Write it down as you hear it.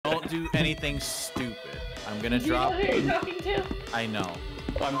do anything stupid. I'm gonna Do you know drop. who you're talking to? I know.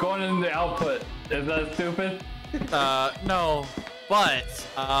 I'm going in the output. Is that stupid? No. But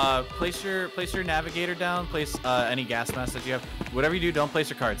place your navigator down. Place any gas mask that you have. Whatever you do, don't place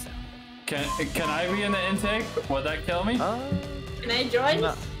your cards down. Can I be in the intake? Would that kill me? Can I join?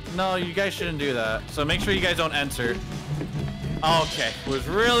 No, you guys shouldn't do that. So make sure you guys don't enter. Okay, was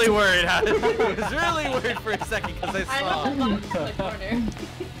really worried. I was really worried for a second because I saw. I'm in the corner.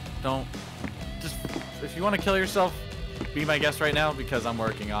 Don't. Just if you want to kill yourself, be my guest right now because I'm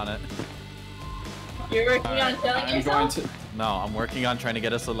working on it. You're working on killing yourself? No, I'm working on trying to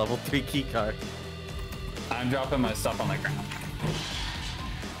get us a level 3 key card. I'm dropping my stuff on the ground.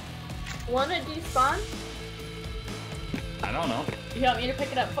 Wanna despawn? I don't know. You want me to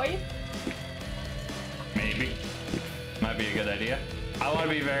pick it up for you? Maybe. Might be a good idea. I want to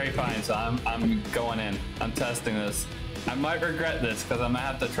be very fine, so I'm going in. I'm testing this. I might regret this because I'm gonna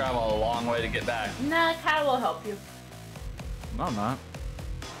have to travel a long way to get back. Nah, Kyle will help you. No, I'm not.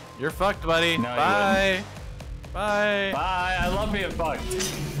 You're fucked, buddy. No, Bye. Bye. Bye. I love being fucked.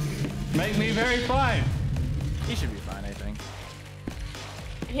 Make me very fine. He should be fine, I think.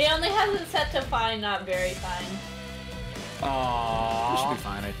 He only has it set to fine, not very fine. He should Aww. be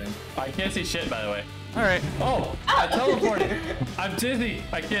fine, I think. I can't see shit, by the way. All right. Oh, I teleported. I'm dizzy.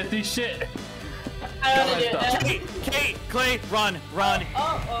 I can't see shit. I want to do it. Kate, Clay, run.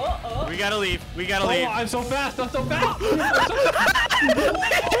 Oh. We gotta leave. Oh, I'm so fast. I'm so fast.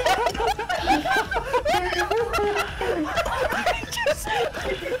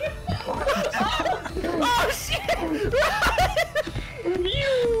 Oh shit!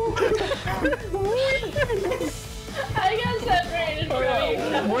 I got separated from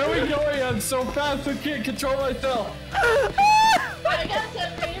you. Where are we going? I'm so fast I can't control myself. I got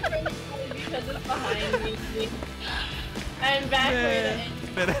separated from you because it's behind me. I'm backward.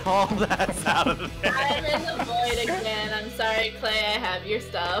 Spit all that out of there. I'm in the void again. I'm sorry, Clay. I have your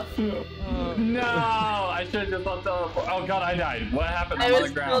stuff. No, I should have just let the. Oh god, I died. What happened? I'm I on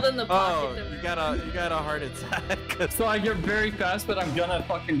was the ground. pulled in the pocket. Oh, you got a heart attack. So I get very fast, but I'm gonna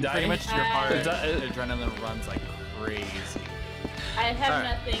fucking die. Pretty much your heart Is that it? adrenaline runs like crazy. I have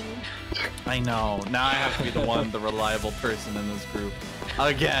Alright. nothing. I know. Now I have to be the reliable person in this group.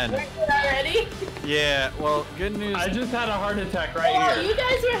 Again. We're good already? Yeah, well, good news. I just had a heart attack right Oh, here. you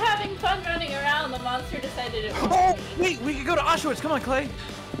guys were having fun running around. The monster decided it was Oh, me. wait, we could go to Auschwitz. Come on, Clay.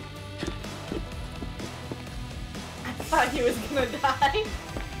 I thought he was gonna die.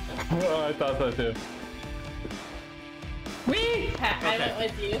 Oh, I thought so too. Whee! I went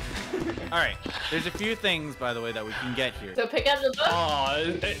with you. All right. There's a few things, by the way, that we can get here. So pick up the book.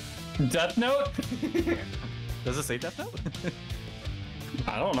 Oh, Death Note? Does it say Death Note?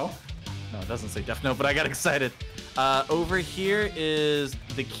 I don't know. No, it doesn't say Death Note, but I got excited. Over here is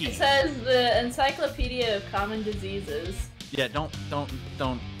the key. It says the Encyclopedia of Common Diseases. Yeah, don't. All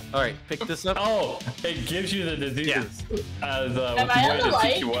right, pick this up. Oh, it gives you the diseases as Am I on the to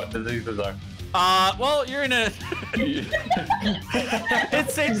light? teach you what diseases are. Well, you're in a.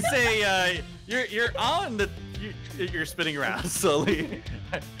 It's safe to say, you're on the. You're spinning around slowly.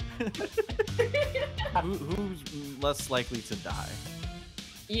 Who's less likely to die?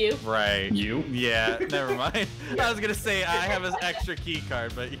 You. Right. You? Yeah. Never mind. I was gonna say I have an extra key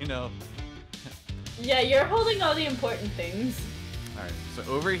card, but you know. Yeah, you're holding all the important things. All right. So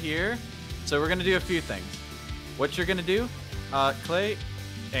over here, so we're gonna do a few things. What you're gonna do, Clay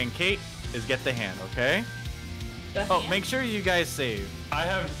and Kate, is get the hand, okay? The Oh, hand? make sure you guys save. I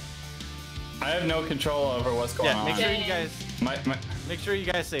have no control over what's going Yeah, on. make sure you guys make sure you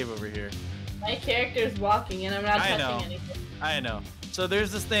guys save over here. My character's walking and I'm not I touching know. anything. I know. So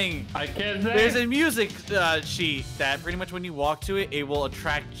there's this thing. I can't say. There's a music sheet that pretty much when you walk to it, it will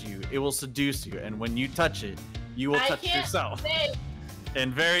attract you. It will seduce you, and when you touch it, you will I touch can't yourself. say.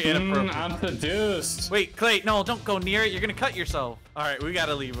 And very inappropriate. I'm seduced. Wait, Clay, no, don't go near it. You're gonna cut yourself. All right, we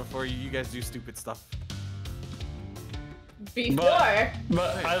gotta leave before you guys do stupid stuff. Before.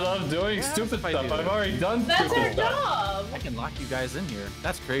 But I love doing What stupid happens if I stuff. do I've that? already done That's stupid our stuff. job. I can lock you guys in here.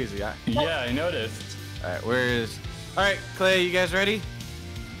 That's crazy. Yeah, I noticed. All right, where is? All right, Clay, you guys ready?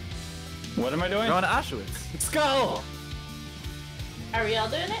 What am I doing? We're going to Auschwitz. Skull! Are we all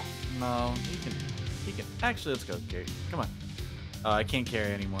doing it? No, he can. Actually, let's go, Kate. Come on. Oh, I can't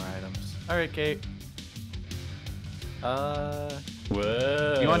carry any more items. All right, Kate. Whoa.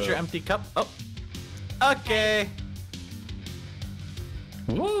 You want your empty cup? Oh. Okay.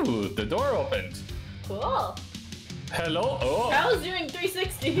 Woo, the door opened. Cool. Hello? Oh, Kyle's doing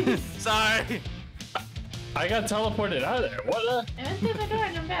 360s. Sorry. I got teleported out of there. What I went through the door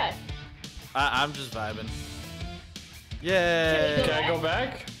and I'm back. I'm just vibing. Yay. Can I go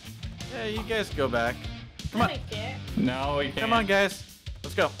back? Yeah, you guys go back. Come on. I can't. No, we can't. Come on, guys.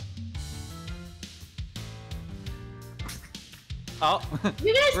 Let's go. Oh.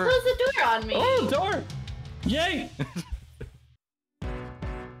 You guys closed the door on me. Oh, door! Yay!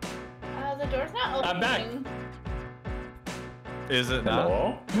 The door's not opening. I'm back. Is it not?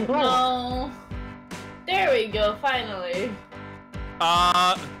 Hello? No. There we go, finally.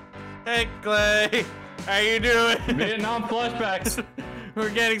 Hey, Clay. How you doing? Vietnam flashbacks.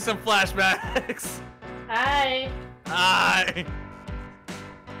 We're getting some flashbacks. Hi. Hi.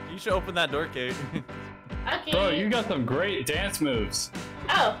 You should open that door, Kate. Okay. Bro, you got some great dance moves.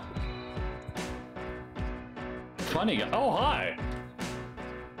 Oh. Funny guy. Oh, hi.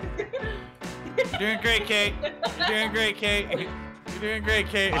 You're doing great, Kate. You're doing great, Kate. You're doing great,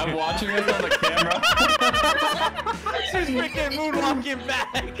 Kate. I'm watching this on the camera. She's freaking moonwalking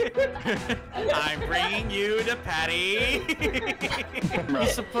back. I'm bringing you to Patty.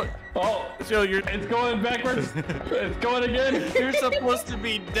 Oh, So it's going backwards. It's going again. you're supposed to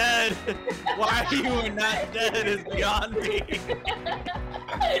be dead. Why you are not dead is beyond me.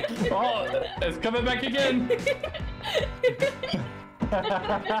 Oh, it's coming back again.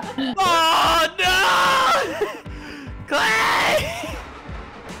 Oh no! Clay!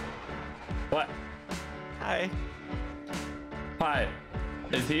 What? Hi. Hi.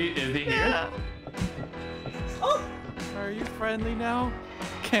 Is he here? Oh. Are you friendly now?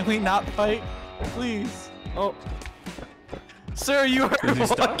 Can we not fight? Please. Oh. Sir, you are Is he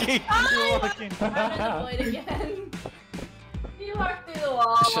stuck? walking. Ah! You're walking. I'm in the void again. He walked through the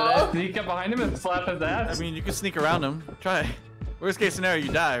wall. Should I sneak up behind him and slap his ass? I mean, you can sneak around him. Try. Worst case scenario,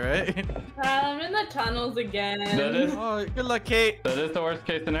 you die, right? I'm in the tunnels again. That is- Oh, good luck, Kate. that is the worst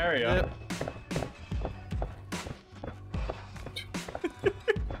case scenario. Yep.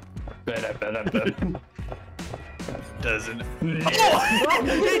 Doesn't. Oh! He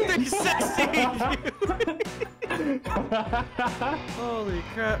 360! Holy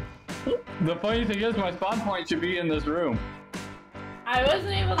crap. The funny thing is, my spawn point should be in this room. I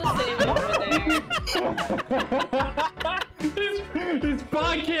wasn't able to save over there. He's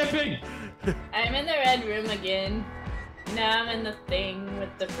spawn camping! I'm in the red room again. Now I'm in the thing with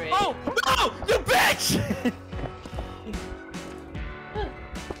the bridge. Oh! No! You bitch!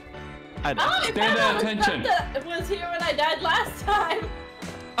 I know. Oh, Stand at attention. It was here when I died last time.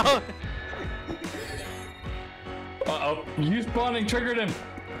 Oh! Uh-oh. You spawning triggered him.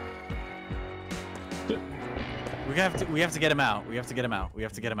 We have to get him out. We have to get him out. We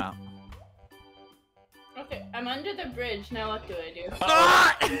have to get him out. Okay, I'm under the bridge. Now what do I do?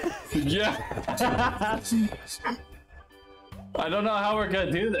 Ah! Yeah. I don't know how we're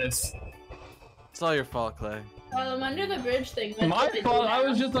gonna do this. It's all your fault, Clay. Well, I'm under the bridge thing. What My do I do fault. now? I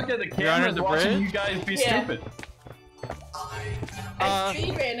was just looking at the under cameras the watching bridge? you guys be Yeah. stupid. I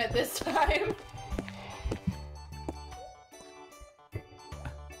speed ran it this time. Do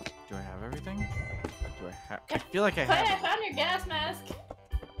I have everything? Do I have? I feel like I Clay, I have. found your gas mask.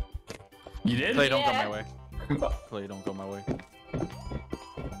 You did? Clay, don't go Yeah. my way. Clay, don't go my way.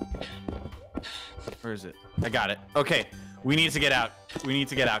 Where is it? I got it. Okay, we need to get out. We need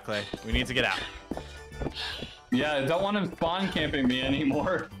to get out, Clay. We need to get out. Yeah, I don't want him spawn camping me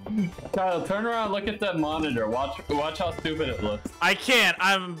anymore. Kyle, turn around, look at that monitor. Watch how stupid it looks. I can't.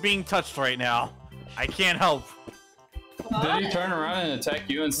 I'm being touched right now. I can't help. Did he turn around and attack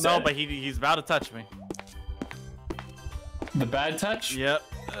you instead? No, but he's about to touch me. The bad touch? Yep,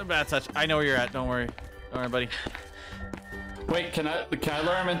 bad touch. I know where you're at. Don't worry. Don't worry, buddy. Wait, can I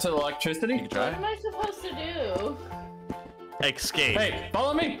lure him into the electricity? You can What try. am I supposed to do? Escape. Hey,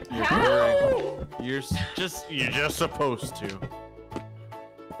 follow me! How? You're just supposed to. But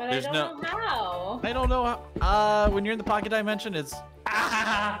There's I don't know how. I don't know how. When you're in the pocket dimension, it's.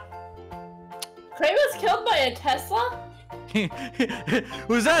 Clay was killed by a Tesla?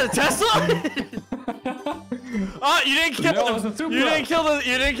 Was that a Tesla? Oh, you didn't kill No, him. it was a Supra. You didn't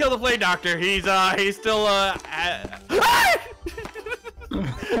kill the plane doctor. He's still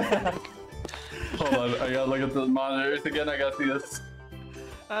Hold on, I gotta look at the monitors again. I gotta see this.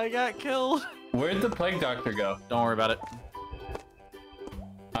 I got killed. Where'd the plague doctor go? Don't worry about it.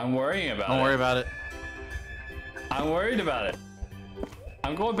 I'm worrying about it. Don't worry about it. I'm worried about it.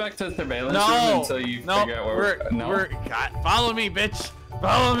 I'm going back to the surveillance No. room until you figure out where we're God, follow me, bitch.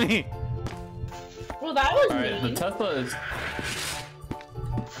 Follow me. Well, that was Alright, the mean. Tesla is.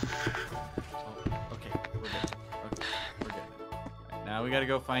 Okay, we're good. Okay, we're good. Right, now we gotta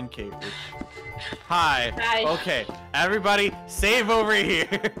go find Kate. Hi. Hi. Okay, everybody, save over here.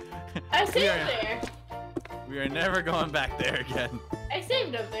 I saved are- there. We are never going back there again. I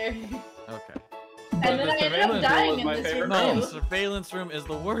saved up there. Okay. And then I ended up dying in this room. No, the too. surveillance room is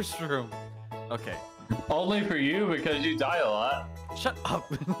the worst room. Okay. Only for you because you die a lot. Shut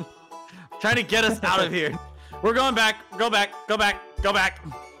up. Trying to get us out of here. We're going back. Go back. Go back. Go back.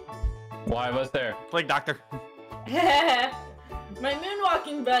 Why? What's there? Plague Doctor. My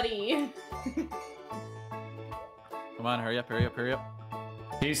moonwalking buddy. Come on, hurry up, hurry up, hurry up.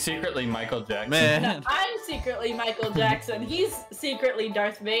 He's secretly Michael Jackson. Man. No, I'm secretly Michael Jackson. He's secretly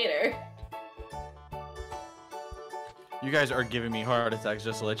Darth Vader. You guys are giving me heart attacks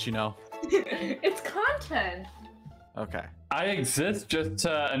just to let you know. It's content. Okay. I exist just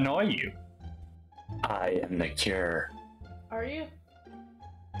to annoy you. I am the cure. Are you?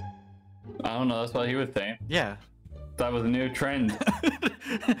 I don't know, that's what he would think. Yeah. That was a new trend.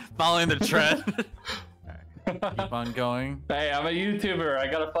 Following the trend. Alright. Keep on going. Hey, I'm a YouTuber. I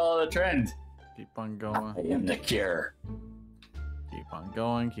gotta follow the trend. Keep on going. I am the cure. Keep on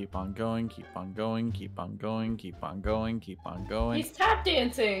going. Keep on going. Keep on going. Keep on going. Keep on going. Keep on going. He's tap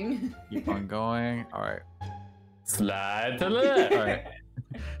dancing. Keep on going. Alright. Slide to the left. Alright.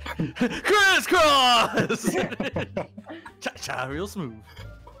 Crisscross! Cha-cha, real smooth.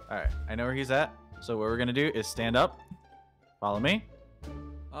 Alright, I know where he's at. So what we're gonna do is stand up. Follow me.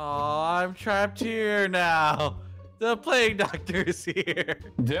 Oh, I'm trapped here now. The Plague Doctor is here.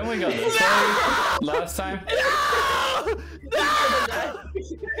 Didn't we go this way last time? No! No!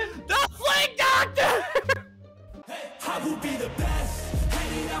 The Plague Doctor! I will be the best,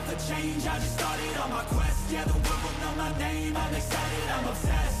 headed out for change. I just started on my quest. Yeah, the world will know my name. I'm excited, I'm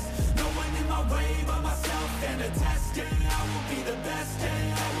obsessed. No one in my way but myself and a test. Yeah, I will be the best.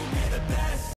 Yeah, I will